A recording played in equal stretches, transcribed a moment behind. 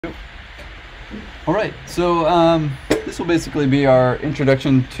Alright, so this will basically be our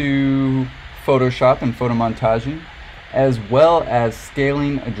introduction to Photoshop and photomontaging, as well as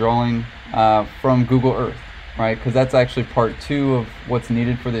scaling a drawing from Google Earth, right? Because that's actually part 2 of what's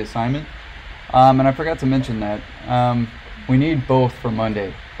needed for the assignment. And I forgot to mention that we need both for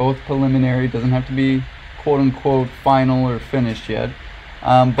Monday. Both preliminary, doesn't have to be quote-unquote final or finished yet.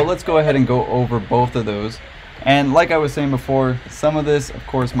 But let's go ahead and go over both of those. And like I was saying before, some of this, of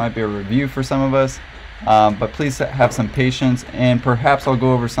course, might be a review for some of us, but please have some patience, and perhaps I'll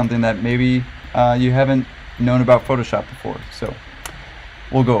go over something that maybe you haven't known about Photoshop before, so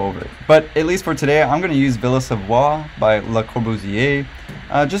we'll go over it. But at least for today, I'm going to use Ville Savoir by Le Corbusier,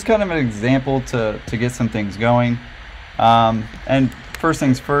 just kind of an example to get some things going. And first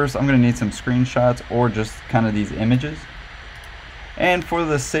things first, I'm going to need some screenshots or just kind of these images. And for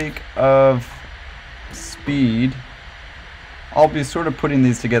the sake of speed, I'll be sort of putting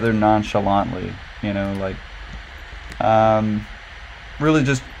these together nonchalantly, you know, like really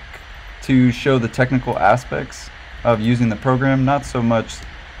just to show the technical aspects of using the program, not so much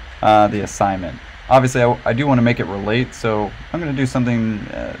the assignment. Obviously I do want to make it relate, so I'm going to do something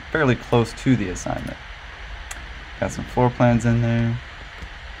fairly close to the assignment. Got some floor plans in there.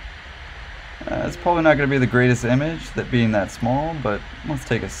 It's probably not going to be the greatest image, that being that small, but let's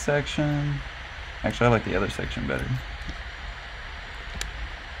take a section. Actually, I like the other section better.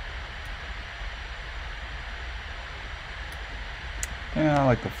 Yeah, I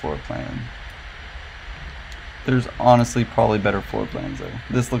like the floor plan. There's honestly probably better floor plans though.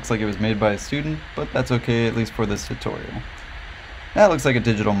 This looks like it was made by a student, but that's okay, at least for this tutorial. That looks like a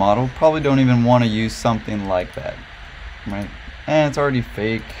digital model. Probably don't even want to use something like that, right? And it's already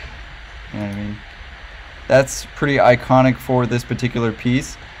fake, you know what I mean? That's pretty iconic for this particular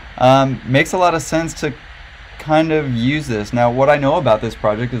piece. Makes a lot of sense to kind of use this. Now, what I know about this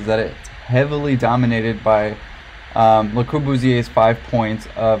project is that it's heavily dominated by Le Corbusier's 5 points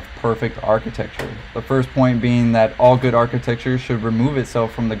of perfect architecture. The first point being that all good architecture should remove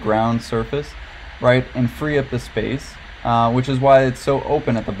itself from the ground surface, right, and free up the space, which is why it's so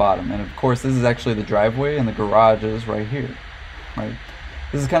open at the bottom. And of course, this is actually the driveway, and the garage is right here, right?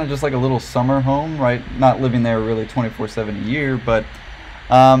 This is kind of just like a little summer home, right? Not living there really 24/7 a year, but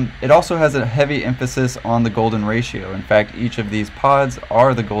it also has a heavy emphasis on the golden ratio. In fact, each of these pods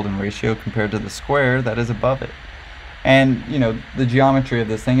are the golden ratio compared to the square that is above it. And you know, the geometry of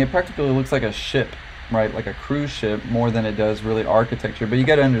this thing, it practically looks like a ship, right? Like a cruise ship more than it does really architecture. But you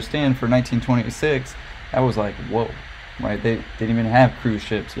got to understand, for 1926, that was like, whoa, right? They didn't even have cruise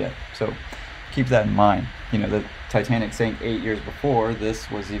ships yet. So keep that in mind. You know, the Titanic sank 8 years before this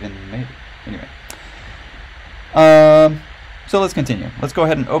was even made. Anyway. So let's continue. Let's go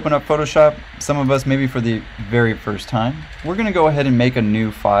ahead and open up Photoshop. Some of us maybe for the very first time. We're going to go ahead and make a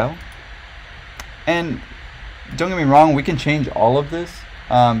new file. And don't get me wrong, we can change all of this.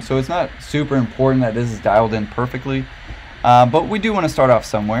 So it's not super important that this is dialed in perfectly. But we do want to start off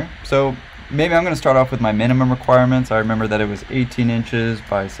somewhere. So maybe I'm going to start off with my minimum requirements. I remember that it was 18 inches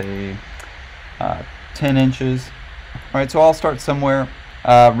by, say, 10 inches. All right, so I'll start somewhere.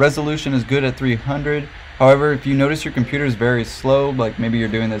 Resolution is good at 300. However, if you notice your computer is very slow, like maybe you're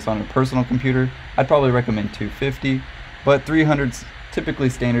doing this on a personal computer, I'd probably recommend 250, but 300 is typically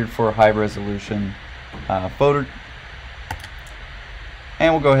standard for high resolution photo.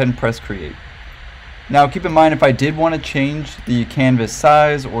 And we'll go ahead and press create. Now keep in mind, if I did want to change the canvas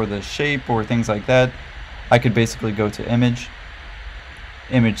size or the shape or things like that, I could basically go to image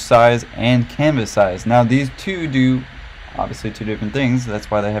size, and canvas size. Now these two do obviously two different things, that's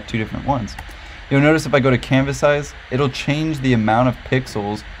why they have two different ones. You'll notice if I go to canvas size, it'll change the amount of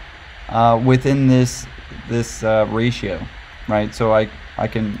pixels within this ratio, right? So I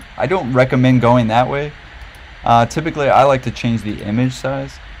don't recommend going that way. Typically I like to change the image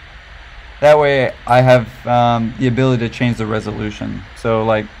size. That way I have the ability to change the resolution. So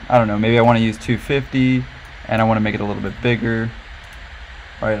like, I don't know, maybe I want to use 250 and I want to make it a little bit bigger.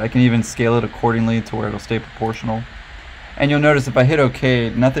 Right, I can even scale it accordingly to where it'll stay proportional. And you'll notice if I hit OK,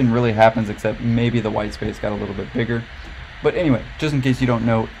 nothing really happens except maybe the white space got a little bit bigger. But anyway, just in case you don't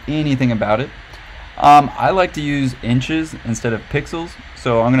know anything about it, I like to use inches instead of pixels.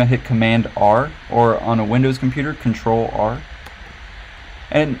 So I'm going to hit Command R, or on a Windows computer, Control R.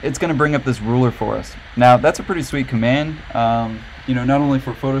 And it's going to bring up this ruler for us. Now that's a pretty sweet command, you know, not only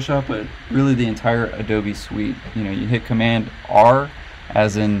for Photoshop, but really the entire Adobe suite. You know, you hit Command R,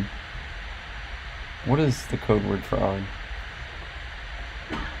 as in, what is the code word for R?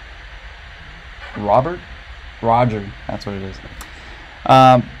 Robert? Roger, that's what it is.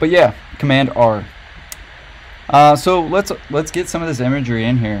 But yeah, Command R. So let's get some of this imagery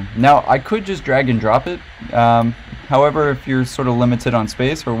in here. Now I could just drag and drop it. However, if you're sort of limited on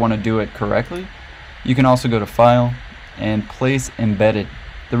space or want to do it correctly, you can also go to File and Place Embedded.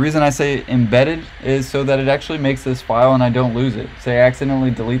 The reason I say embedded is so that it actually makes this file and I don't lose it. Say I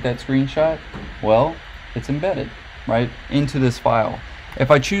accidentally delete that screenshot, well, it's embedded right into this file. If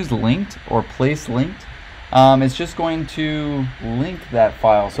I choose linked or place linked, it's just going to link that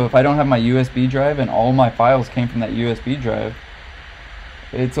file. So if I don't have my USB drive and all my files came from that USB drive,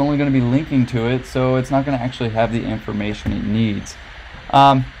 it's only going to be linking to it, so it's not going to actually have the information it needs.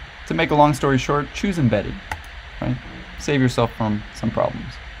 To make a long story short, choose embedded, right? Save yourself from some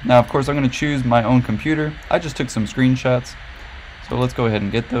problems. Now, of course, I'm going to choose my own computer. I just took some screenshots, so let's go ahead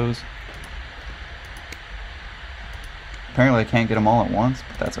and get those. Apparently I can't get them all at once,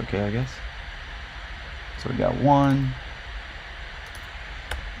 but that's okay, I guess. So we got one,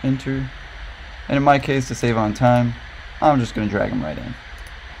 enter, and in my case, to save on time, I'm just going to drag them right in.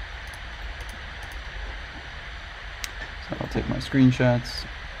 So I'll take my screenshots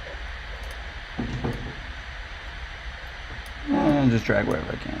and just drag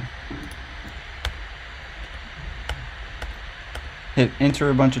wherever I can. Hit enter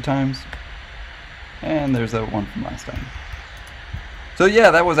a bunch of times, and there's that one from last time. So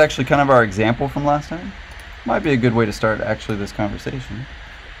yeah, that was actually kind of our example from last time. Might be a good way to start actually this conversation.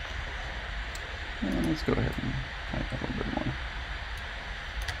 And let's go ahead and type a little bit more.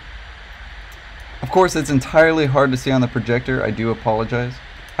 Of course, it's entirely hard to see on the projector. I do apologize.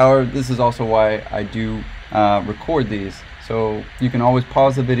 However, this is also why I do record these. So you can always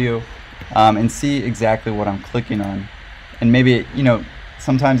pause the video and see exactly what I'm clicking on. And maybe, you know,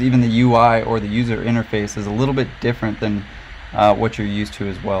 sometimes even the UI or the user interface is a little bit different than what you're used to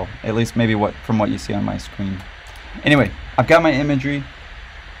as well. At least maybe from what you see on my screen. Anyway, I've got my imagery,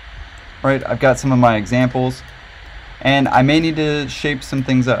 right? I've got some of my examples, and I may need to shape some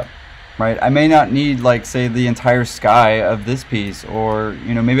things up, right? I may not need, like, say, the entire sky of this piece, or,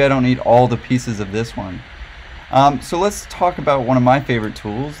 you know, maybe I don't need all the pieces of this one. So let's talk about one of my favorite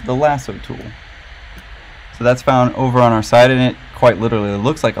tools, the lasso tool. So that's found over on our side, and it quite literally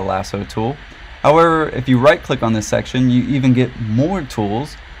looks like a lasso tool. However, if you right click on this section, you even get more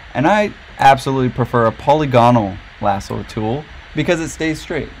tools, and I absolutely prefer a polygonal lasso tool because it stays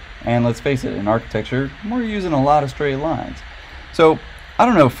straight. And let's face it, in architecture, we're using a lot of straight lines. So I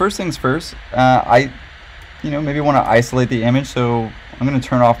don't know, first things first, I maybe want to isolate the image, so I'm going to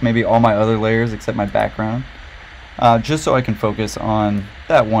turn off maybe all my other layers except my background, just so I can focus on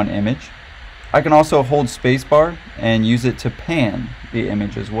that one image. I can also hold spacebar and use it to pan the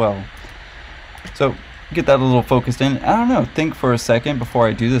image as well. So get that a little focused in. I don't know, think for a second before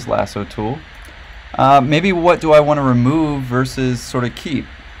I do this lasso tool. Maybe what do I want to remove versus sort of keep?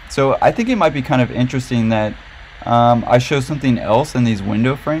 So I think it might be kind of interesting that I show something else in these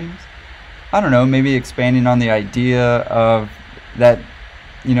window frames. I don't know, maybe expanding on the idea of that,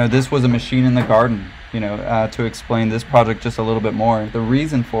 you know, this was a machine in the garden, you know, to explain this project just a little bit more. The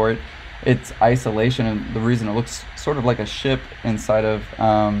reason for it, it's isolation, and the reason it looks sort of like a ship inside of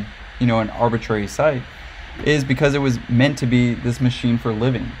you know, an arbitrary site, is because it was meant to be this machine for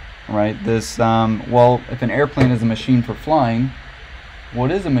living, right? This well, if an airplane is a machine for flying, what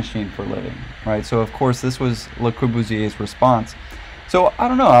is a machine for living, right? So of course this was Le Corbusier's response. So I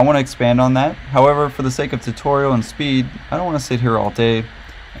don't know, I want to expand on that. However, for the sake of tutorial and speed, I don't want to sit here all day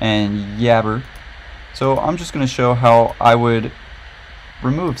and yabber. So I'm just going to show how I would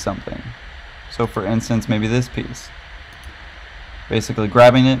remove something. So for instance, maybe this piece. Basically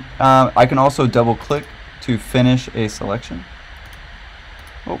grabbing it. I can also double click to finish a selection.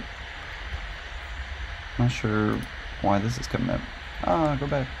 Oh, not sure why this is coming up. Go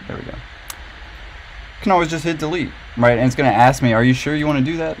back. There we go. Can always just hit delete, right? And it's going to ask me, are you sure you want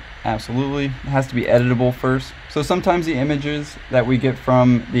to do that? Absolutely. It has to be editable first. So sometimes the images that we get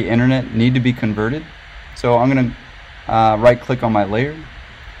from the internet need to be converted. So I'm going to right click on my layer,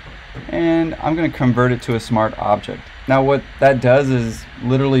 and I'm going to convert it to a smart object. Now what that does is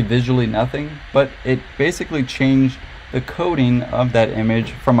literally visually nothing, but it basically changed the coding of that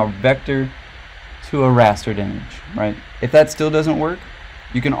image from a vector to a rastered image, right? If that still doesn't work,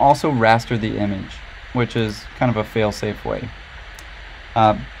 you can also raster the image, which is kind of a fail-safe way,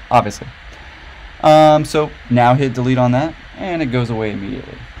 obviously. So now hit delete on that, and it goes away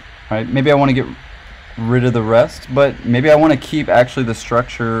immediately, right? Maybe I want to get rid of the rest, but maybe I want to keep actually the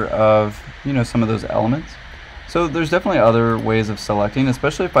structure of, you know, some of those elements. So there's definitely other ways of selecting,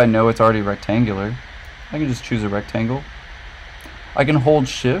 especially if I know it's already rectangular. I can just choose a rectangle. I can hold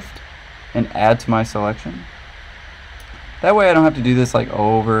shift and add to my selection. That way I don't have to do this like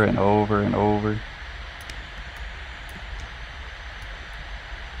over and over and over.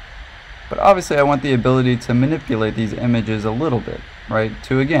 But obviously I want the ability to manipulate these images a little bit, right?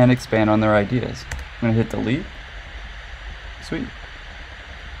 To again expand on their ideas. I'm going to hit delete. Sweet.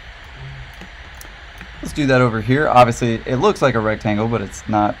 Let's do that over here. Obviously it looks like a rectangle, but it's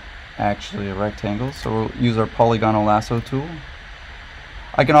not actually a rectangle. So we'll use our polygonal lasso tool.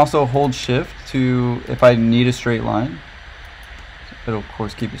 I can also hold shift to, if I need a straight line, it'll of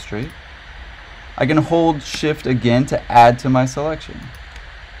course keep it straight. I can hold shift again to add to my selection.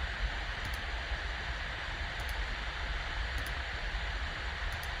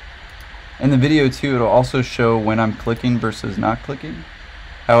 In the video too, it'll also show when I'm clicking versus not clicking.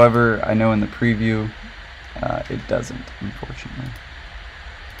 However, I know in the preview it doesn't, unfortunately.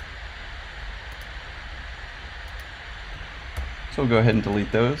 So we'll go ahead and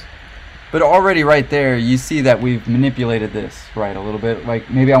delete those. But already right there, you see that we've manipulated this, right, a little bit. Like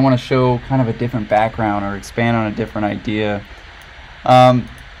maybe I want to show kind of a different background or expand on a different idea. I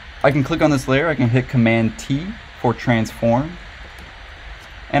can click on this layer, I can hit Command T for transform.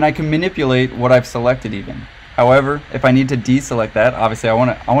 And I can manipulate what I've selected even. However, if I need to deselect that, obviously I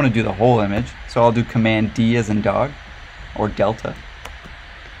want to do the whole image. So I'll do Command D as in dog, or delta,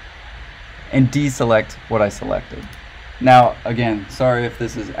 and deselect what I selected. Now, again, sorry if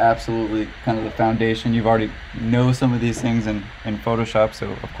this is absolutely kind of the foundation. You've already know some of these things in Photoshop,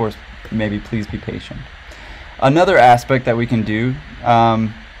 so of course, maybe please be patient. Another aspect that we can do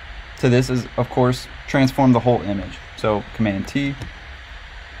to this is, of course, transform the whole image. So Command T.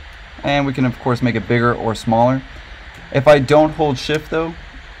 And we can of course make it bigger or smaller. If I don't hold shift though,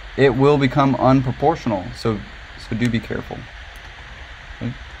 it will become unproportional, so do be careful.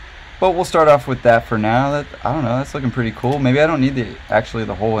 Okay. But we'll start off with that for now. I don't know, that's looking pretty cool. Maybe I don't need actually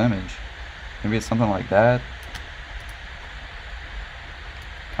the whole image. Maybe it's something like that.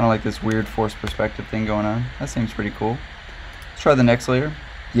 Kind of like this weird forced perspective thing going on. That seems pretty cool. Let's try the next layer.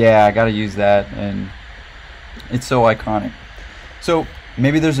 Yeah, I gotta use that, and it's so iconic. So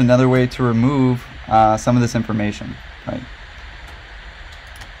maybe there's another way to remove some of this information, right?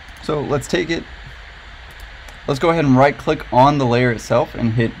 So let's take it. Let's go ahead and right click on the layer itself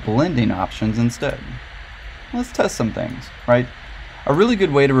and hit blending options instead. Let's test some things, right? A really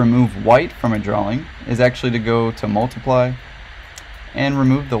good way to remove white from a drawing is actually to go to multiply and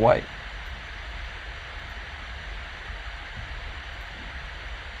remove the white.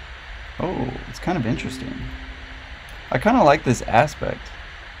 Oh, it's kind of interesting. I kind of like this aspect.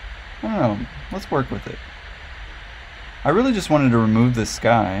 I don't know, let's work with it. I really just wanted to remove the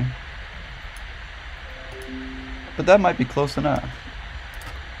sky, but that might be close enough.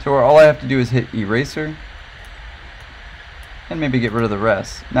 So all I have to do is hit eraser and maybe get rid of the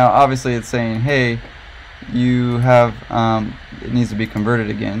rest. Now obviously it's saying, hey, you have, it needs to be converted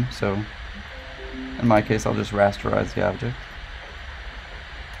again, so in my case I'll just rasterize the object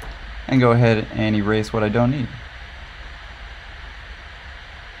and go ahead and erase what I don't need.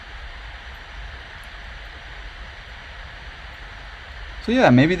 So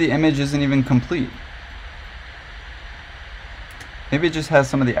yeah, maybe the image isn't even complete. Maybe it just has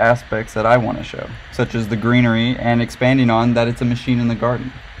some of the aspects that I want to show, such as the greenery and expanding on that it's a machine in the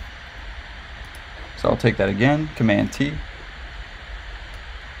garden. So I'll take that again, Command T.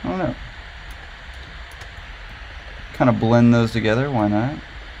 I don't know. Kind of blend those together, why not?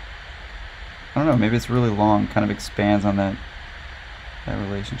 I don't know, maybe it's really long, kind of expands on that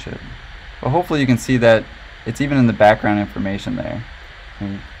relationship. But hopefully you can see that it's even in the background information there.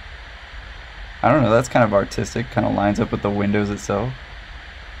 I don't know, that's kind of artistic, kind of lines up with the windows itself.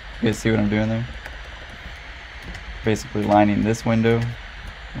 You guys see what I'm doing there? Basically lining this window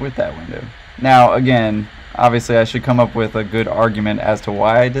with that window. Now again, obviously I should come up with a good argument as to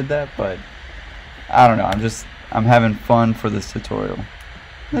why I did that, but I don't know, I'm having fun for this tutorial.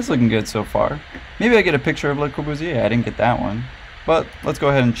 That's looking good so far. Maybe I get a picture of Le Corbusier. I didn't get that one, but let's go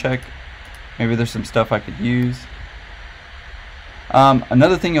ahead and check. Maybe there's some stuff I could use.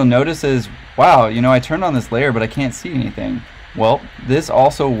 Another thing you'll notice is, wow, you know, I turned on this layer but I can't see anything. Well, this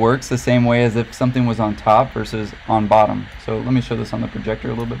also works the same way as if something was on top versus on bottom. So let me show this on the projector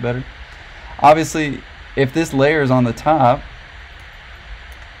a little bit better. Obviously, if this layer is on the top,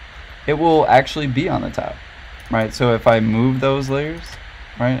 it will actually be on the top, right? So if I move those layers,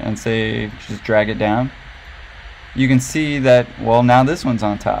 right, and say just drag it down, you can see that, well, now this one's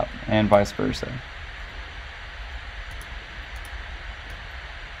on top and vice versa.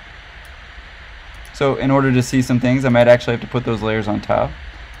 So in order to see some things, I might actually have to put those layers on top.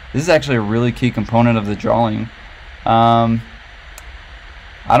 This is actually a really key component of the drawing. I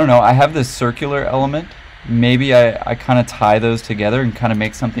don't know, I have this circular element. Maybe I kind of tie those together and kind of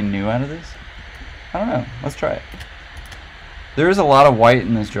make something new out of this. I don't know, let's try it. There is a lot of white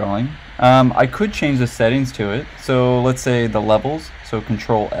in this drawing. I could change the settings to it. So let's say the levels, so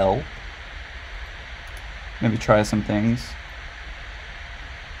Control L. Maybe try some things.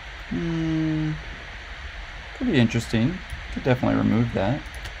 Could be interesting. Could definitely remove that.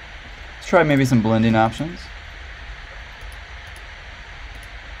 Let's try maybe some blending options.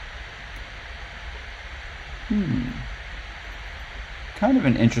 Kind of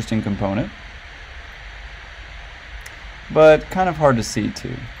an interesting component, but kind of hard to see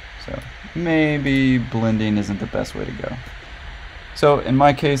too. So maybe blending isn't the best way to go. So in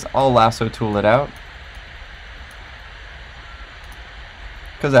my case, I'll lasso tool it out,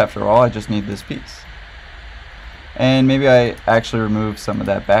 because after all, I just need this piece. And maybe I actually remove some of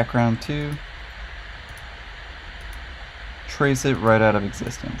that background too. Trace it right out of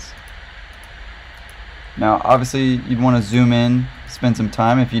existence. Now obviously you'd want to zoom in, spend some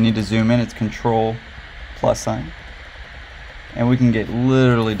time. If you need to zoom in, it's Control +, and we can get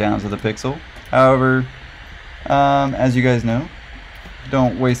literally down to the pixel. However, as you guys know,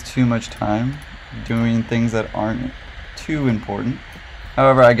 don't waste too much time doing things that aren't too important.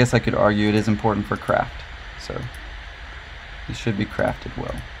 However, I guess I could argue it is important for craft, so it should be crafted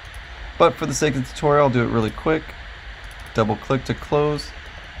well. But for the sake of the tutorial, I'll do it really quick. Double click to close.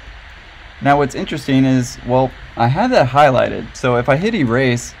 Now what's interesting is, well, I have that highlighted, so if I hit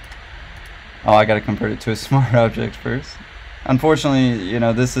erase, oh, I gotta convert it to a smart object first. Unfortunately, you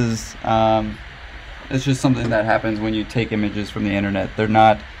know, this is it's just something that happens when you take images from the internet. They're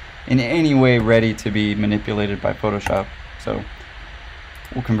not in any way ready to be manipulated by Photoshop, so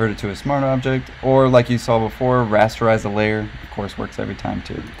we'll convert it to a smart object, or like you saw before, rasterize a layer. Of course, works every time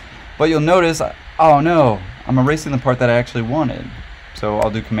too. But you'll notice, oh no, I'm erasing the part that I actually wanted. So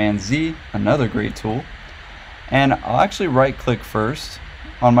I'll do Command Z, another great tool, and I'll actually right click first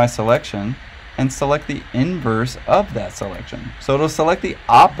on my selection and select the inverse of that selection. So it'll select the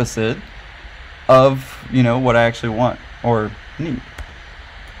opposite of, you know, what I actually want or need.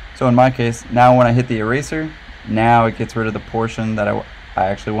 So in my case, now when I hit the eraser, now it gets rid of the portion that I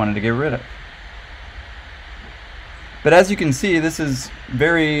actually wanted to get rid of. But as you can see, this is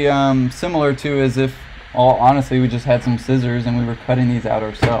very similar to as if, all honestly, we just had some scissors and we were cutting these out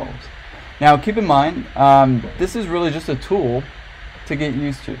ourselves. Now keep in mind, this is really just a tool to get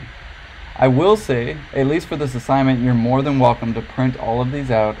used to. I will say, at least for this assignment, you're more than welcome to print all of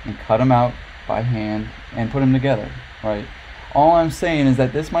these out and cut them out by hand and put them together, right? All I'm saying is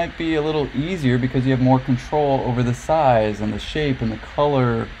that this might be a little easier because you have more control over the size and the shape and the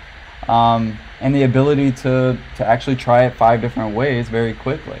color, and the ability to actually try it 5 different ways very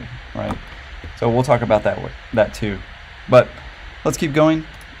quickly, right? So we'll talk about that too. But let's keep going.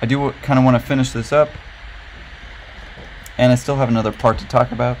 I do kind of want to finish this up, and I still have another part to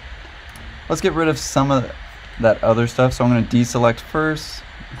talk about. Let's get rid of some of that other stuff. So I'm going to deselect first,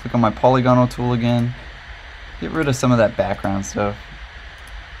 click on my polygonal tool again, get rid of some of that background stuff.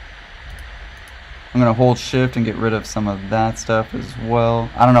 I'm going to hold shift and get rid of some of that stuff as well.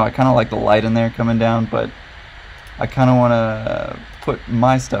 I don't know, I kind of like the light in there coming down, but I kind of want to put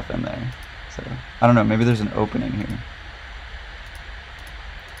my stuff in there. So I don't know, maybe there's an opening here.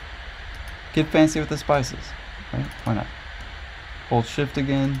 Get fancy with the spices, right? Why not? Hold shift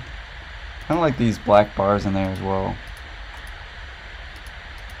again. Kind of like these black bars in there as well.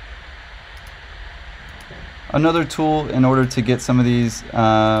 Another tool in order to get some of these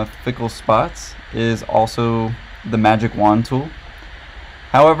fickle spots is also the magic wand tool.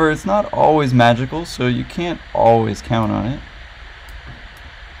 However, it's not always magical, so you can't always count on it.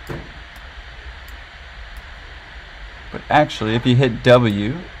 But actually, if you hit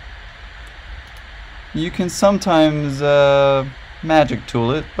W, you can sometimes magic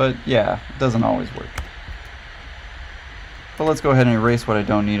tool it, but yeah, it doesn't always work. But let's go ahead and erase what I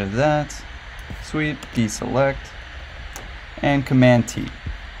don't need of that. Sweet, deselect, and Command T.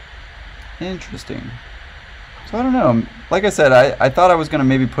 Interesting. So I don't know, like I said, I thought I was going to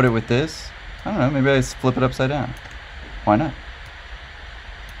maybe put it with this. I don't know, maybe I flip it upside down. Why not?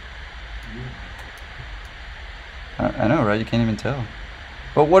 I know, right? You can't even tell.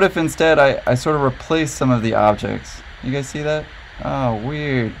 But what if instead I sort of replace some of the objects? You guys see that? Oh,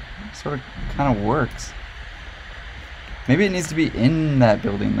 weird. It sort of kind of works. Maybe it needs to be in that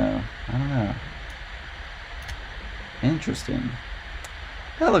building though. I don't know. Interesting.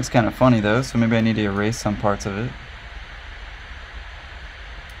 That looks kind of funny though, so maybe I need to erase some parts of it.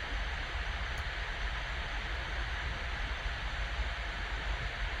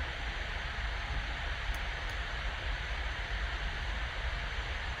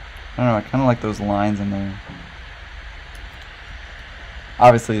 I don't know, I kind of like those lines in there.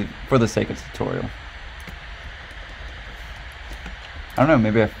 Obviously, for the sake of the tutorial. don't know,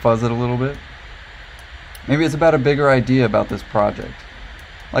 maybe I fuzz it a little bit. Maybe it's about a bigger idea about this project.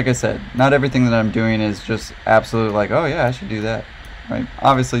 Like I said, not everything that I'm doing is just absolute like, oh yeah, I should do that, right?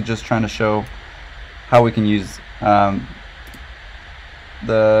 Obviously just trying to show how we can use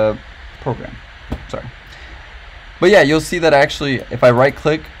the program. Sorry. But yeah, you'll see that actually if I right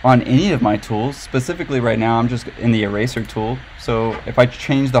click on any of my tools, specifically right now I'm just in the eraser tool, so if I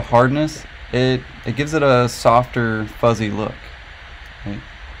change the hardness, it gives it a softer fuzzy look, right,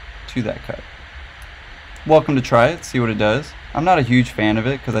 to that cut. Welcome to try it, see what it does. I'm not a huge fan of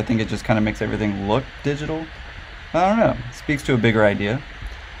it because I think it just kind of makes everything look digital. I don't know, it speaks to a bigger idea.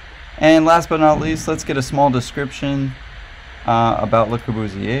 And last but not least, let's get a small description about Le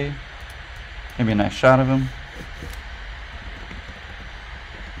Corbusier. Maybe a nice shot of him.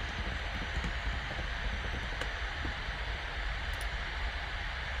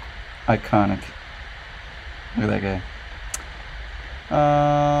 Iconic. Look at that guy.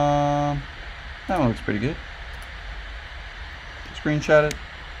 That one looks pretty good. Screenshot it.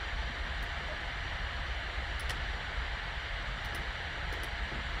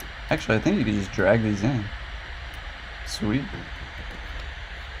 Actually, I think you could just drag these in. Sweet.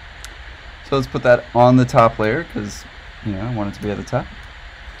 So let's put that on the top layer because, you know, I want it to be at the top.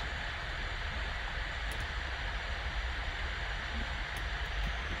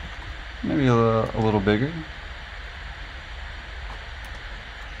 Maybe a little bigger.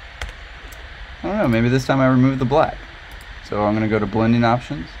 I don't know, maybe this time I remove the black. So I'm going to go to blending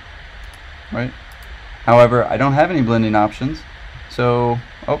options, right? However, I don't have any blending options, so,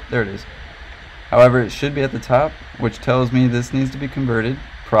 oh, there it is. However, it should be at the top, which tells me this needs to be converted,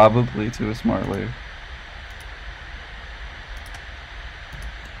 probably to a smart layer.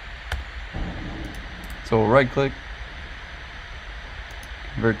 So we'll right click,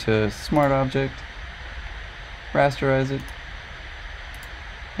 convert to smart object, rasterize it,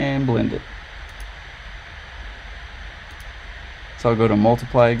 and blend it. So I'll go to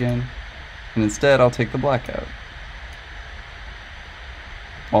multiply again, and instead I'll take the black out.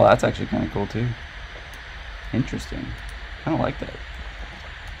 Well, that's actually kind of cool too. Interesting. Kind of like that.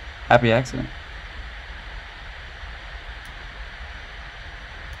 Happy accident.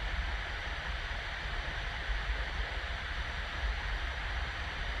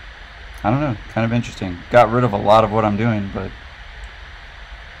 I don't know, kind of interesting. Got rid of a lot of what I'm doing, but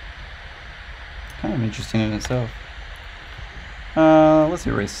kind of interesting in itself. Let's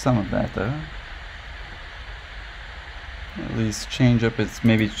erase some of that though. At least change up its,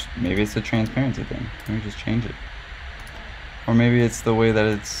 maybe it's a transparency thing. Let me just change it. Or maybe it's the way that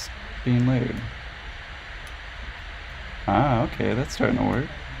it's being layered. Ah, okay, that's starting to work.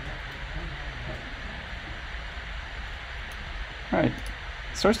 Alright,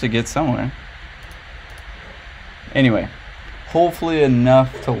 starts to get somewhere. Anyway, hopefully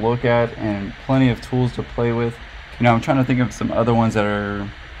enough to look at and plenty of tools to play with. You know, I'm trying to think of some other ones that are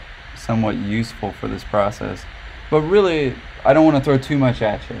somewhat useful for this process. But really, I don't want to throw too much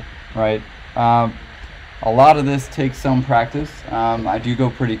at you, right? A lot of this takes some practice. I do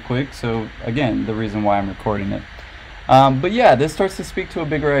go pretty quick, so again, the reason why I'm recording it. But yeah, this starts to speak to a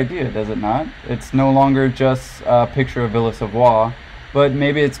bigger idea, does it not? It's no longer just a picture of Ville Savoye, but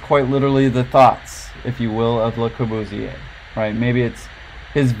maybe it's quite literally the thoughts, if you will, of Le Corbusier, right? Maybe it's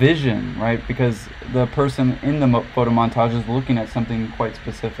his vision, right? Because the person in the photo montage is looking at something quite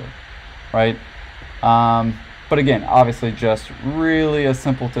specific, right? But again, obviously just really a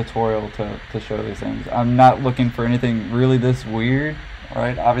simple tutorial to show these things. I'm not looking for anything really this weird,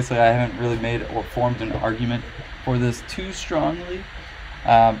 right? Obviously I haven't really made or formed an argument for this too strongly,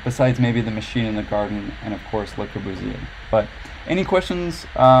 besides maybe the machine in the garden and of course Le Corbusier. But any questions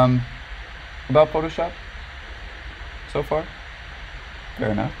about Photoshop so far?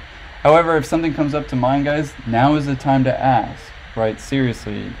 Fair enough. However, if something comes up to mind, guys, now is the time to ask, right?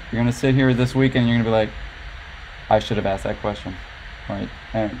 Seriously, you're gonna sit here this weekend, you're gonna be like, I should have asked that question, right?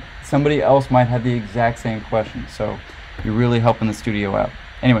 And somebody else might have the exact same question, so you're really helping the studio out.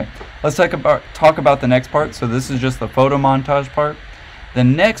 Anyway, let's talk about the next part. So this is just the photo montage part. The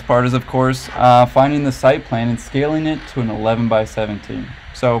next part is, of course, finding the site plan and scaling it to an 11 by 17.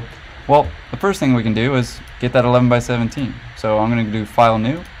 So, well, the first thing we can do is get that 11 by 17. So I'm going to do File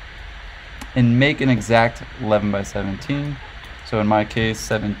New and make an exact 11 by 17. So in my case,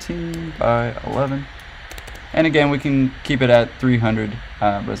 17 by 11. And again, we can keep it at 300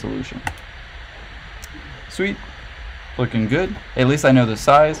 resolution. Sweet. Looking good. At least I know the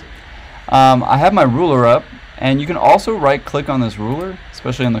size. I have my ruler up, and you can also right click on this ruler,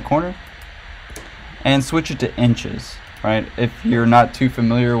 especially in the corner, and switch it to inches, right? If you're not too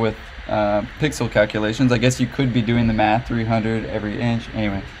familiar with pixel calculations. I guess you could be doing the math, 300 every inch,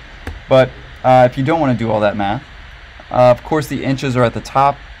 anyway. But if you don't want to do all that math, of course the inches are at the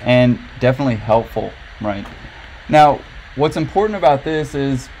top and definitely helpful, right? Now, what's important about this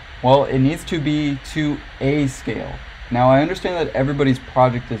is, well, it needs to be to a scale. Now, I understand that everybody's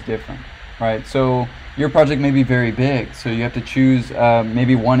project is different, right? So your project may be very big, so you have to choose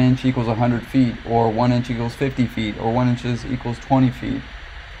maybe 1 inch equals 100 feet, or 1 inch equals 50 feet, or 1 inch equals 20 feet,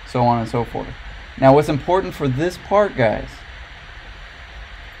 so on and so forth. Now, what's important for this part, guys,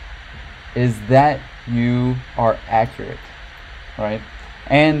 is that you are accurate, right?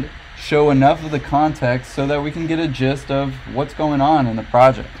 And show enough of the context so that we can get a gist of what's going on in the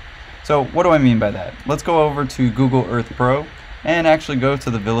project. So what do I mean by that? Let's go over to Google Earth Pro and actually go to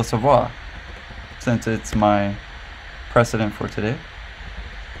the Villa Savoye, since it's my precedent for today.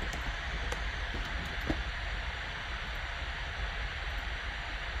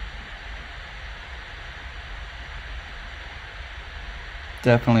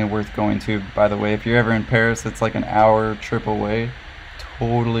 Definitely worth going to, by the way. If you're ever in Paris, it's like an hour trip away.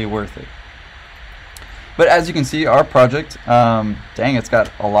 Totally worth it. But as you can see, our project, dang, it's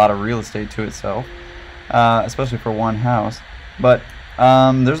got a lot of real estate to itself, especially for one house. But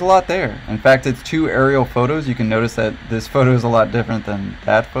there's a lot there. In fact, it's 2 aerial photos. You can notice that this photo is a lot different than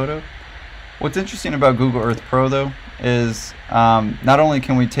that photo. What's interesting about Google Earth Pro, though, is not only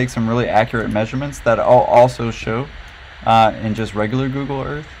can we take some really accurate measurements that I'll also show in just regular Google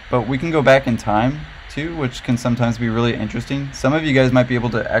Earth, but we can go back in time too, which can sometimes be really interesting. Some of you guys might be able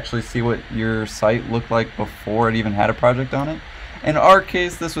to actually see what your site looked like before it even had a project on it. In our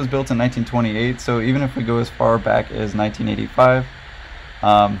case, this was built in 1928, so even if we go as far back as 1985,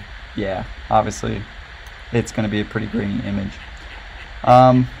 yeah, obviously it's going to be a pretty grainy image.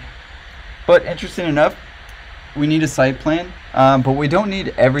 But interesting enough, we need a site plan, but we don't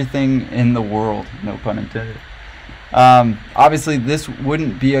need everything in the world, no pun intended. Obviously this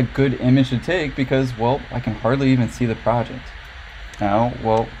wouldn't be a good image to take because, well, I can hardly even see the project. Now,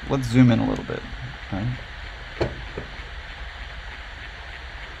 well, let's zoom in a little bit. Right?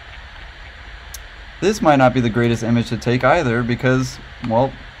 This might not be the greatest image to take either because,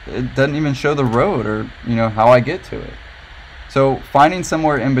 well, it doesn't even show the road or, you know, how I get to it. So finding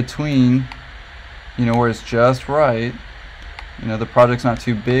somewhere in between, you know, where it's just right, you know, the project's not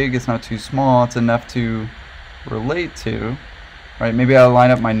too big, it's not too small, it's enough to relate to, right? Maybe I'll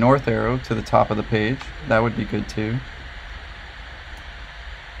line up my north arrow to the top of the page. That would be good too.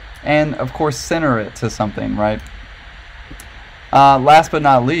 And of course center it to something, right? Last but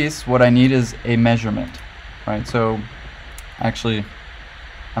not least, what I need is a measurement, right? So actually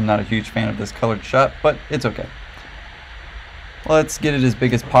I'm not a huge fan of this colored shot, but it's okay. Let's get it as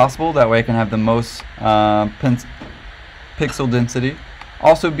big as possible, that way I can have the most pixel density.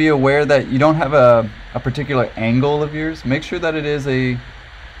 Also be aware that you don't have a particular angle of yours. Make sure that it is a, you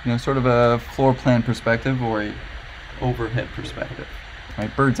know, sort of a floor plan perspective or a overhead perspective, right?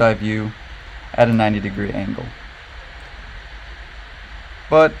 Bird's eye view at a 90-degree angle.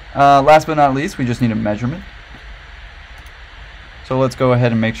 But last but not least, we just need a measurement. So let's go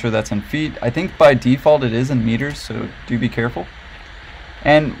ahead and make sure that's in feet. I think by default it is in meters, so do be careful.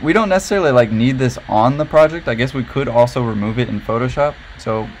 And we don't necessarily like need this on the project. I guess we could also remove it in Photoshop.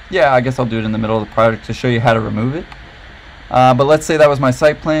 So yeah, I guess I'll do it in the middle of the project to show you how to remove it. But let's say that was my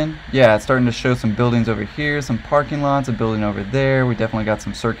site plan. Yeah, it's starting to show some buildings over here, some parking lots, a building over there. We definitely got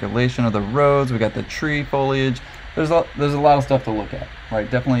some circulation of the roads. We got the tree foliage. There's a lot of stuff to look at, right?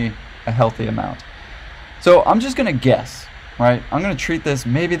 Definitely a healthy amount. So I'm just gonna guess, right? I'm gonna treat this,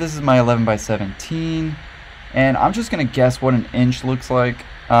 maybe this is my 11 by 17. And I'm just going to guess what an inch looks like.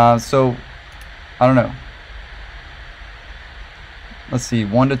 So, I don't know. Let's see,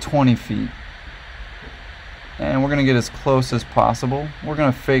 1 to 20 feet. And we're going to get as close as possible. We're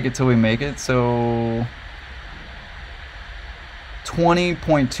going to fake it till we make it. So,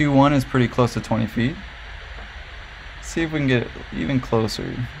 20.21 is pretty close to 20 feet. Let's see if we can get even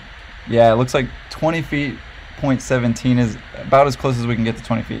closer. Yeah, it looks like 20 feet, 0.17 is about as close as we can get to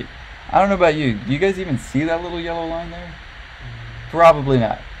 20 feet. I don't know about you. Do you guys even see that little yellow line there? Probably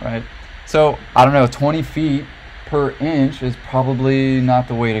not, right? So, I don't know, 20 feet per inch is probably not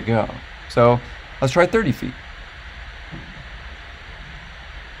the way to go. So, let's try 30 feet.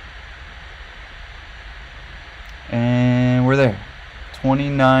 And we're there.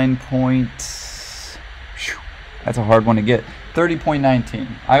 29 point... That's a hard one to get. 30.19.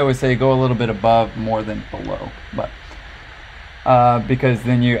 I always say go a little bit above more than below, but... because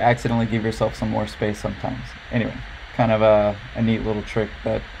then you accidentally give yourself some more space sometimes. Anyway, kind of a neat little trick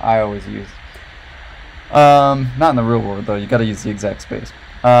that I always use. Not in the real world though, you gotta use the exact space.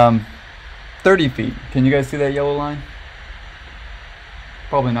 30 feet. Can you guys see that yellow line?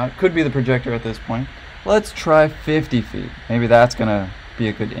 Probably not. Could be the projector at this point. Let's try 50 feet. Maybe that's gonna be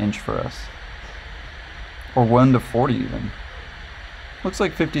a good inch for us. Or 1 to 40 even. Looks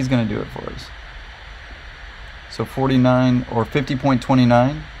like 50 is gonna do it for us. So 49 or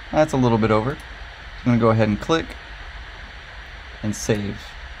 50.29, that's a little bit over. I'm gonna go ahead and click and save.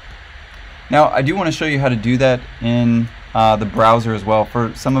 Now I do want to show you how to do that in the browser as well.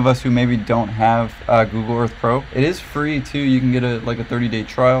 For some of us who maybe don't have Google Earth Pro, it is free too. You can get like a 30-day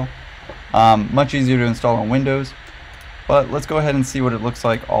trial. Much easier to install on Windows. But let's go ahead and see what it looks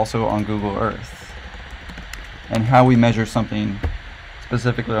like also on Google Earth and how we measure something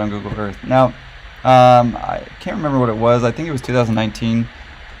specifically on Google Earth. Now, I can't remember what it was. I think it was 2019.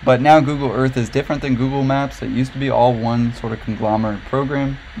 But now Google Earth is different than Google Maps. It used to be all one sort of conglomerate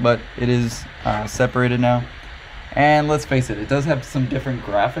program, but it is separated now. And let's face it, it does have some different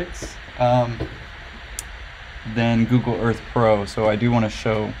graphics than Google Earth Pro, so I do want to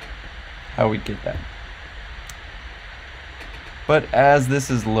show how we get that. But as this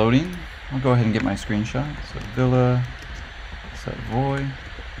is loading, I'll go ahead and get my screenshot. So Villa Savoy.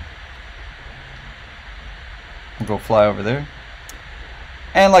 We'll go fly over there.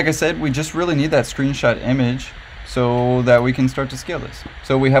 And like I said, we just really need that screenshot image so that we can start to scale this.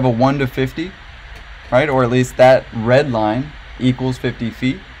 So we have a 1 to 50, right? Or at least that red line equals 50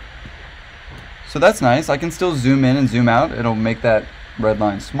 feet. So that's nice. I can still zoom in and zoom out. It'll make that red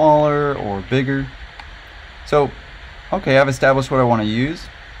line smaller or bigger. So, okay, I've established what I want to use.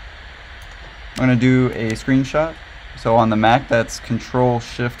 I'm going to do a screenshot. So on the Mac, that's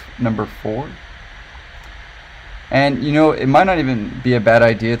Control-Shift-4. And you know, it might not even be a bad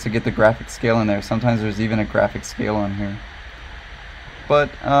idea to get the graphic scale in there. Sometimes there's even a graphic scale on here. But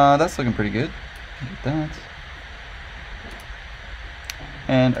that's looking pretty good. Get that.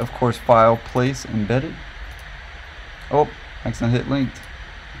 And of course, File, Place, Embedded. Oh, accidentally hit linked.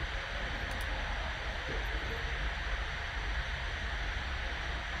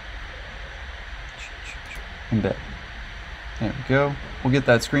 Embed. There we go. We'll get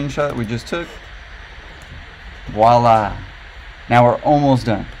that screenshot we just took. Voila. Now we're almost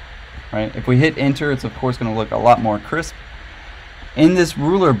done, right? If we hit enter, it's of course going to look a lot more crisp. In this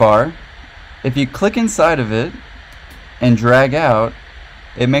ruler bar, if you click inside of it and drag out,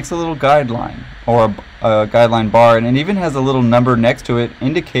 it makes a little guideline or a guideline bar, and it even has a little number next to it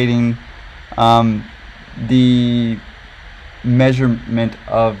indicating the measurement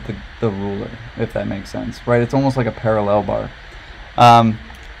of the ruler, if that makes sense, right? It's almost like a parallel bar.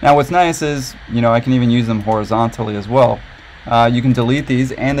 Now what's nice is, you know, I can even use them horizontally as well. You can delete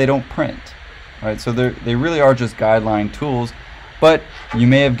these and they don't print, right? So they really are just guideline tools, but you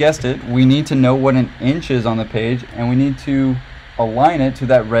may have guessed it, we need to know what an inch is on the page, and we need to align it to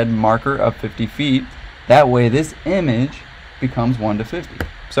that red marker of 50 feet. That way this image becomes 1 to 50.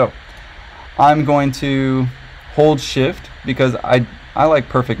 So I'm going to hold shift because I like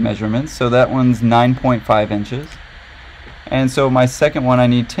perfect measurements. So that one's 9.5 inches. And so my second one, I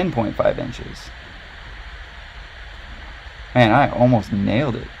need 10.5 inches. Man, I almost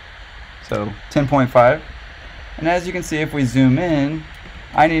nailed it. So 10.5. And as you can see, if we zoom in,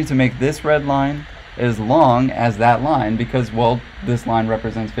 I need to make this red line as long as that line because, well, this line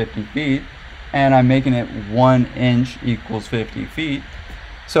represents 50 feet. And I'm making it 1 inch equals 50 feet.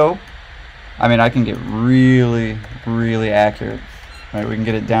 So, I mean, I can get really, really accurate. Right? We can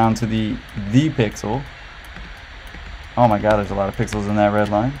get it down to the pixel. Oh my god, there's a lot of pixels in that red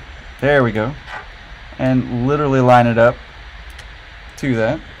line. There we go. And literally line it up to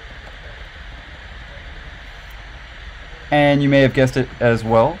that. And you may have guessed it as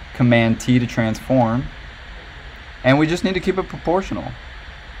well, Command T to transform. And we just need to keep it proportional,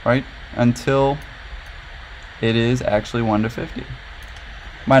 right? Until it is actually 1 to 50.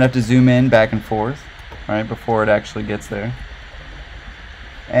 Might have to zoom in back and forth, right, before it actually gets there.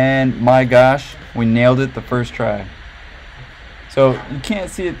 And my gosh, we nailed it the first try. So you can't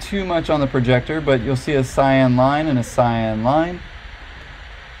see it too much on the projector, but you'll see a cyan line and a cyan line.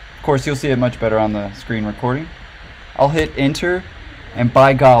 Of course, you'll see it much better on the screen recording. I'll hit enter, and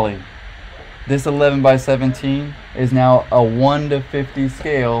by golly, this 11 by 17 is now a 1 to 50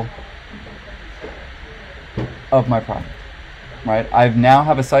 scale of my project, right? I now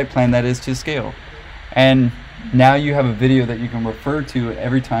have a site plan that is to scale. And now you have a video that you can refer to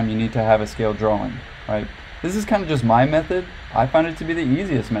every time you need to have a scale drawing, right? This is kind of just my method. I find it to be the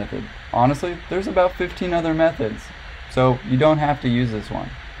easiest method. Honestly, there's about 15 other methods, so you don't have to use this one.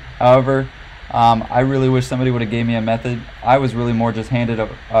 However, I really wish somebody would have gave me a method. I was really more just handed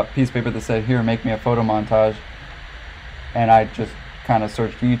a piece of paper that said, here, make me a photo montage, and I just kind of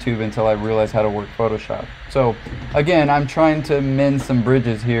searched YouTube until I realized how to work Photoshop. So again, I'm trying to mend some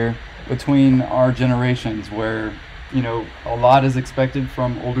bridges here between our generations where, you know, a lot is expected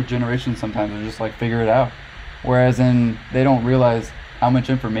from older generations. Sometimes they're just like, figure it out. Whereas they don't realize how much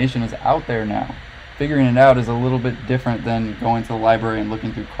information is out there now. Figuring it out is a little bit different than going to the library and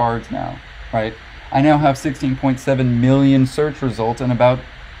looking through cards now, right? I now have 16.7 million search results in about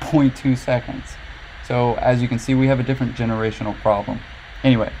 0.2 seconds. So as you can see, we have a different generational problem.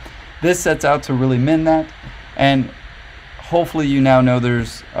 Anyway, this sets out to really mend that, and hopefully you now know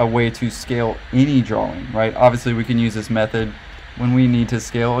there's a way to scale any drawing, right? Obviously we can use this method when we need to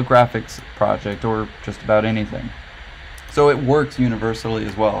scale a graphics project or just about anything. So it works universally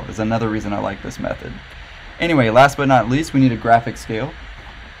as well, is another reason I like this method. Anyway, last but not least, we need a graphic scale.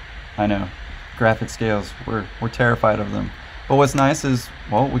 I know, graphic scales, we're terrified of them. But what's nice is,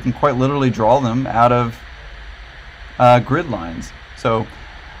 well, we can quite literally draw them out of grid lines. So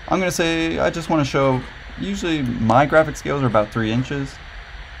I'm going to say, I just want to show, usually my graphic scales are about 3 inches.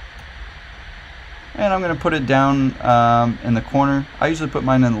 And I'm going to put it down in the corner. I usually put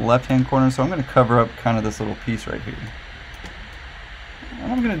mine in the left-hand corner, so I'm going to cover up kind of this little piece right here.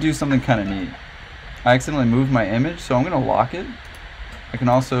 And I'm going to do something kind of neat. I accidentally moved my image, so I'm going to lock it. I can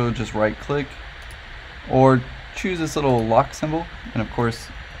also just right-click or choose this little lock symbol, and of course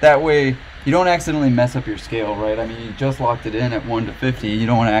that way you don't accidentally mess up your scale, right? I mean, you just locked it in at 1 to 50. You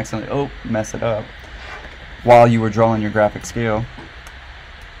don't want to accidentally mess it up while you were drawing your graphic scale.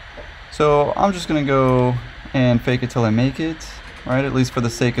 So I'm just gonna go and fake it till I make it, right? At least for the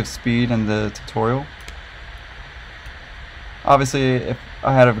sake of speed and the tutorial. Obviously, if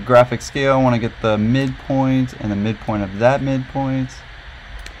I had a graphic scale, I want to get the midpoint and the midpoint of that midpoint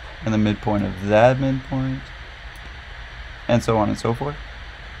and the midpoint of that midpoint, and so on and so forth.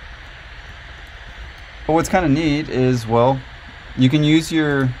 But what's kind of neat is, well, you can use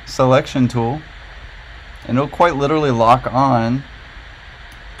your selection tool and it'll quite literally lock on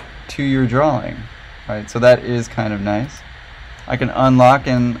to your drawing, right? So that is kind of nice. I can unlock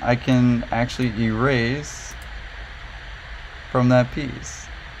and I can actually erase from that piece.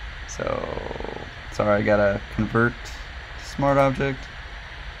 So, sorry, I gotta convert to Smart Object,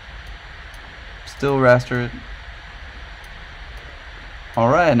 still raster it.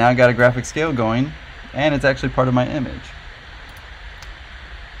 Alright, now I got a graphic scale going, and it's actually part of my image.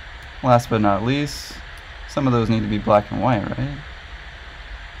 Last but not least, some of those need to be black and white, right?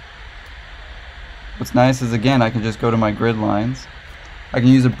 What's nice is, again, I can just go to my grid lines. I can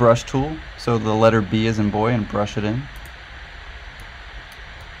use a brush tool, so the letter B as in boy, and brush it in.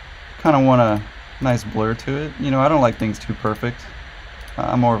 Kind of want a nice blur to it. You know, I don't like things too perfect.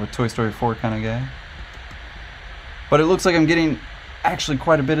 I'm more of a Toy Story 4 kind of guy. But it looks like I'm getting actually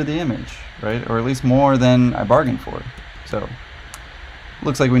quite a bit of the image, right? Or at least more than I bargained for. So,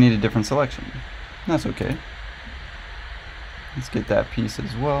 looks like we need a different selection. That's okay. Let's get that piece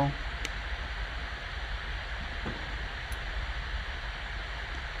as well.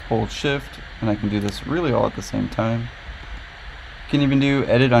 Hold shift, and I can do this really all at the same time. You can even do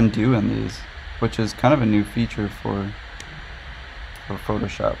edit undo on these, which is kind of a new feature for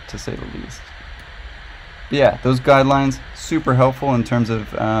Photoshop, to say the least. But yeah, those guidelines, super helpful in terms of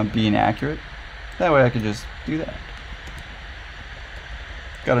being accurate. That way I could just do that.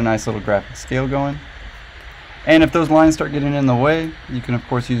 Got a nice little graphic scale going. And if those lines start getting in the way, you can of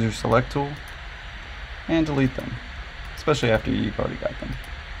course use your select tool and delete them, especially after you've already got them.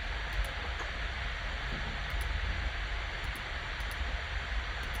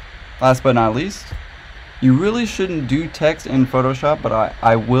 Last but not least, you really shouldn't do text in Photoshop, but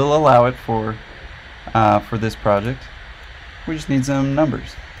I will allow it for this project. We just need some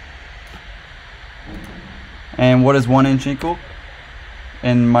numbers. And what is 1 inch equal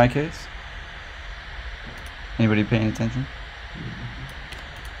in my case? Anybody paying attention?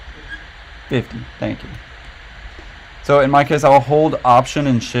 50, thank you. So in my case, I'll hold Option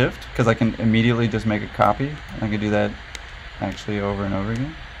and Shift because I can immediately just make a copy. I can do that actually over and over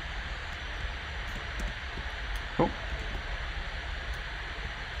again. Oh.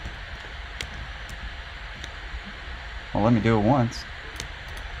 Well, let me do it once.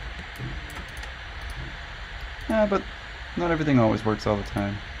 Yeah, but not everything always works all the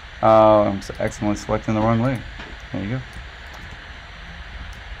time. Oh, I'm accidentally selecting the wrong way. There you go.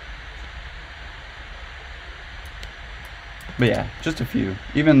 But yeah, just a few.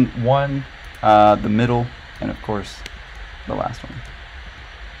 Even one, the middle, and of course, the last one.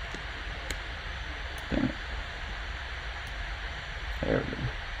 Damn it. There we go.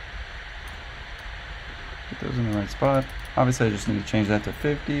 Get those in the right spot. Obviously, I just need to change that to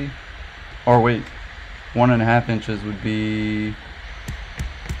 50. Or wait, 1.5 inches would be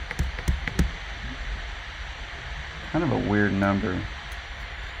kind of a weird number.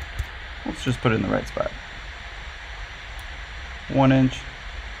 Let's just put it in the right spot. 1 inch.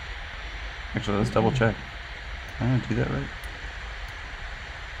 Actually, let's double check. I don't do that right.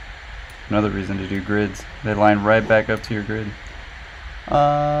 Another reason to do grids. They line right back up to your grid.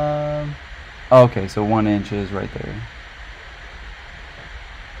 Okay, so 1 inch is right there.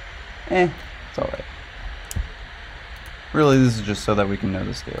 It's alright. Really, this is just so that we can know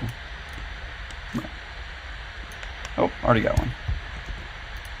the scale. Right. Oh, already got one.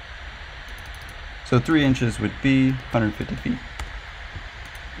 So 3 inches would be 150 feet.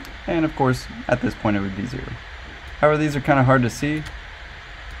 And of course, at this point it would be 0. However, these are kind of hard to see.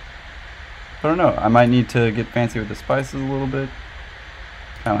 I don't know, I might need to get fancy with the spices a little bit.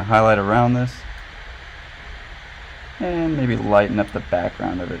 Kind of highlight around this. And maybe lighten up the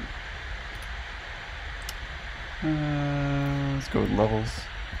background of it. Let's go with levels.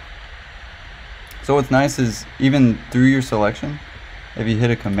 So what's nice is, even through your selection, if you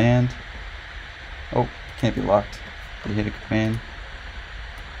hit a command, oh, can't be locked. If you hit a command,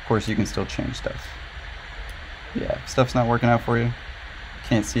 of course you can still change stuff. Yeah, if stuff's not working out for you,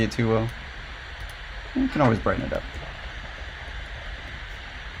 can't see it too well, you can always brighten it up.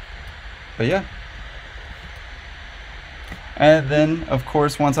 But yeah. And then, of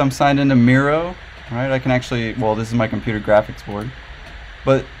course, once I'm signed into Miro, right, I can actually, well, this is my computer graphics board,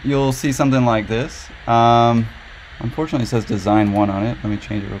 but you'll see something like this. Unfortunately, it says Design 1 on it. Let me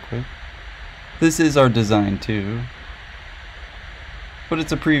change it real quick. This is our Design 2, but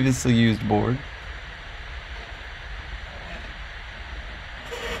it's a previously used board.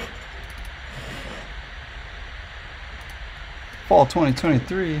 Fall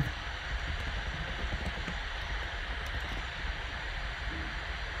 2023.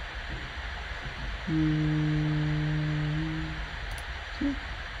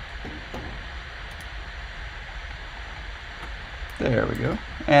 There we go.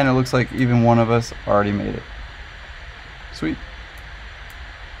 And it looks like even one of us already made it. Sweet.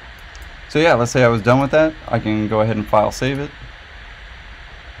 So yeah, let's say I was done with that. I can go ahead and file save it.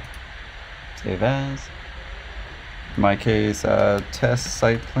 Save as. In my case, test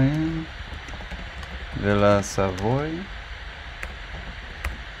site plan. Villa Savoy.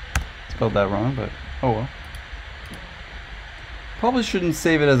 Spelled that wrong, but oh well. Probably shouldn't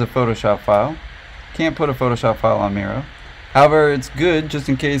save it as a Photoshop file. Can't put a Photoshop file on Miro. However, it's good just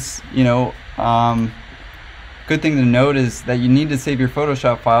in case, you know, good thing to note is that you need to save your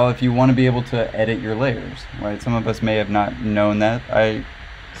Photoshop file if you want to be able to edit your layers, right? Some of us may have not known that. I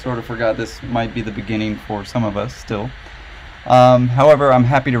sort of forgot this might be the beginning for some of us still. However, I'm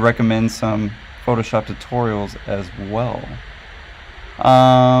happy to recommend some Photoshop tutorials as well.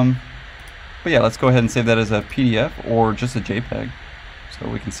 But yeah, let's go ahead and save that as a PDF or just a JPEG. So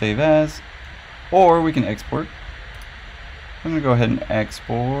we can save as, or we can export. I'm going to go ahead and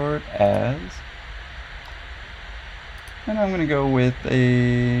export as, and I'm going to go with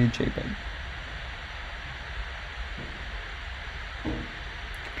a JPEG.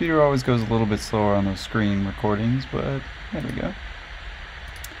 Computer always goes a little bit slower on those screen recordings, but there we go.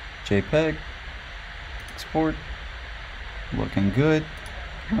 JPEG, export, looking good.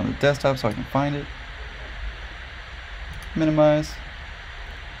 On the desktop so I can find it. Minimize.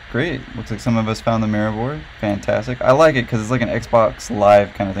 Great. Looks like some of us found the Miro board. Fantastic. I like it because it's like an Xbox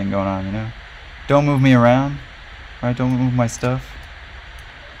Live kind of thing going on, you know. Don't move me around. Right? Don't move my stuff.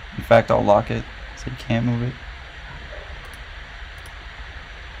 In fact, I'll lock it so you can't move it.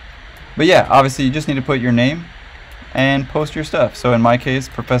 But yeah, obviously you just need to put your name and post your stuff. So in my case,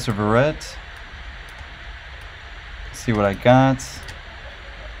 Professor Verrett. Let's see what I got.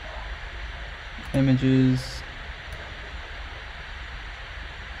 Images.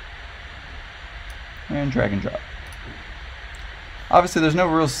 And drag and drop. Obviously there's no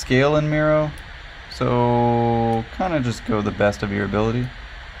real scale in Miro, so kind of just go the best of your ability.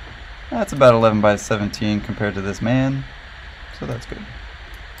 That's about 11 by 17 compared to this man, so that's good.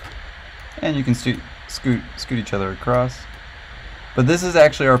 And you can scoot each other across. But this is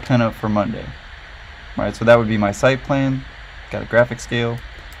actually our pinup for Monday. Right, so that would be my site plan, got a graphic scale,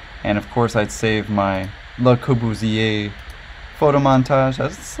 and of course I'd save my Le Corbusier photo montage.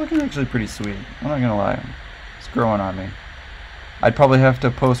 That's looking actually pretty sweet, I'm not gonna lie, it's growing on me. I'd probably have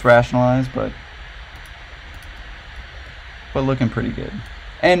to post rationalize, but looking pretty good.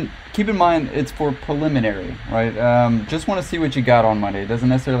 And keep in mind, it's for preliminary, right? Just want to see what you got on Monday. It doesn't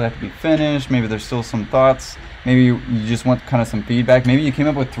necessarily have to be finished. Maybe there's still some thoughts. Maybe you just want kind of some feedback. Maybe you came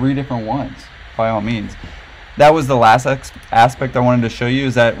up with 3 different ones, by all means. That was the last aspect I wanted to show you,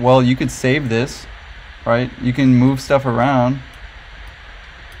 is that, well, you could save this, right? You can move stuff around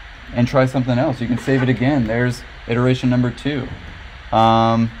and try something else. You can save it again. There's iteration number 2. You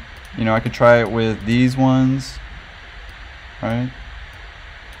know, I could try it with these ones, right?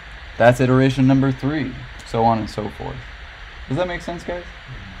 That's iteration number 3, so on and so forth. Does that make sense, guys?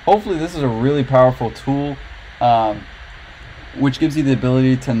 Hopefully this is a really powerful tool, which gives you the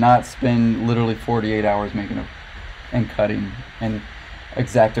ability to not spend literally 48 hours making and cutting and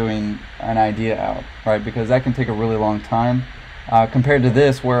exacting an idea out, right? Because that can take a really long time compared to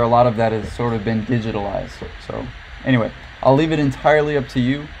this, where a lot of that has sort of been digitalized. So anyway, I'll leave it entirely up to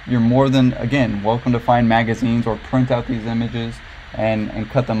you. You're more than, again, welcome to find magazines or print out these images and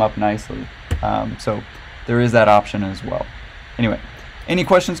cut them up nicely. So there is that option as well. Anyway, any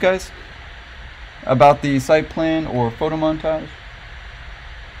questions, guys, about the site plan or photo montage?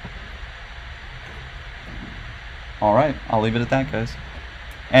 All right, I'll leave it at that, guys.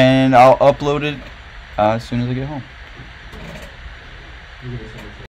 And I'll upload it as soon as I get home.